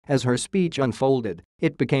As her speech unfolded,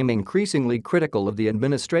 it became increasingly critical of the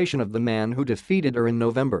administration of the man who defeated her in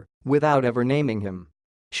November, without ever naming him.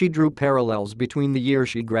 She drew parallels between the year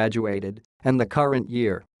she graduated and the current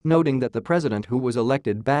year, noting that the president who was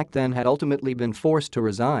elected back then had ultimately been forced to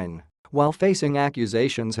resign while facing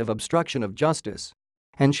accusations of obstruction of justice.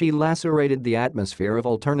 And she lacerated the atmosphere of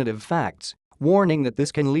alternative facts, warning that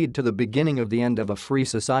this can lead to the beginning of the end of a free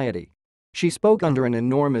society. She spoke under an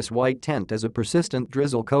enormous white tent as a persistent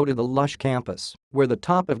drizzle coated the lush campus, where the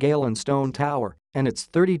top of Galen Stone Tower and its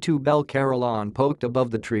 32-bell carillon poked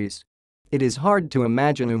above the trees. It is hard to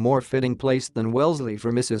imagine a more fitting place than Wellesley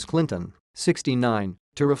for Mrs. Clinton, 69,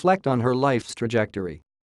 to reflect on her life's trajectory.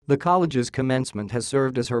 The college's commencement has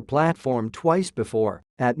served as her platform twice before,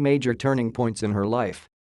 at major turning points in her life.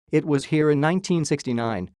 It was here in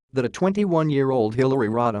 1969 that a 21-year-old Hillary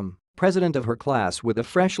Rodham, president of her class with a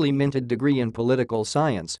freshly minted degree in political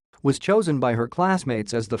science, was chosen by her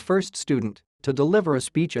classmates as the first student to deliver a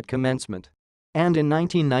speech at commencement. And in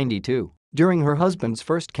 1992, during her husband's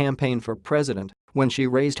first campaign for president, when she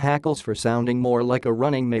raised hackles for sounding more like a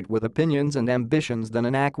running mate with opinions and ambitions than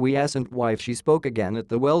an acquiescent wife, she spoke again at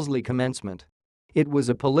the Wellesley commencement. It was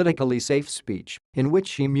a politically safe speech in which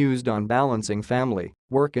she mused on balancing family,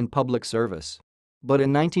 work and public service. But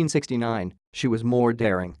in 1969, she was more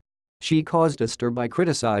daring. She caused a stir by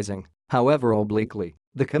criticizing, however obliquely,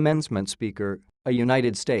 the commencement speaker, a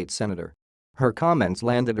United States senator. Her comments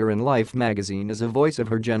landed her in Life magazine as a voice of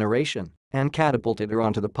her generation and catapulted her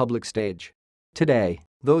onto the public stage. Today,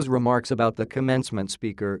 those remarks about the commencement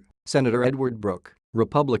speaker, Senator Edward Brooke,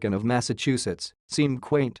 Republican of Massachusetts, seem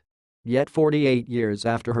quaint. Yet 48 years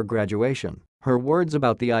after her graduation, her words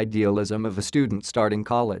about the idealism of a student starting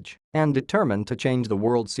college and determined to change the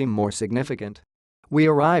world seem more significant. "We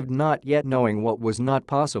arrived not yet knowing what was not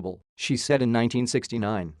possible," she said in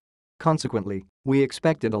 1969. Consequently, we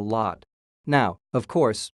expected a lot. Now, of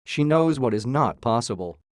course, she knows what is not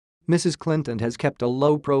possible. Mrs. Clinton has kept a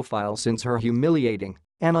low profile since her humiliating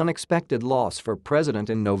and unexpected loss for president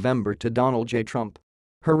in November to Donald J. Trump.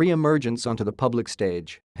 Her re-emergence onto the public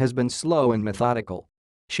stage has been slow and methodical.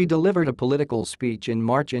 She delivered a political speech in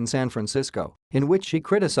March in San Francisco, in which she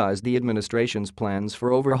criticized the administration's plans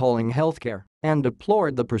for overhauling healthcare and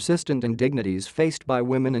deplored the persistent indignities faced by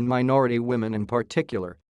women and minority women in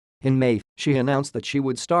particular. In May, she announced that she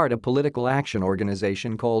would start a political action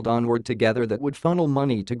organization called Onward Together that would funnel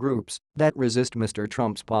money to groups that resist Mr.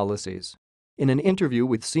 Trump's policies. In an interview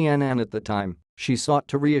with CNN at the time, she sought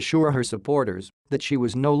to reassure her supporters that she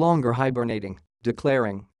was no longer hibernating,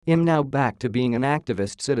 declaring, "I'm now back to being an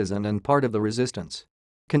activist citizen and part of the resistance."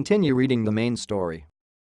 Continue reading the main story.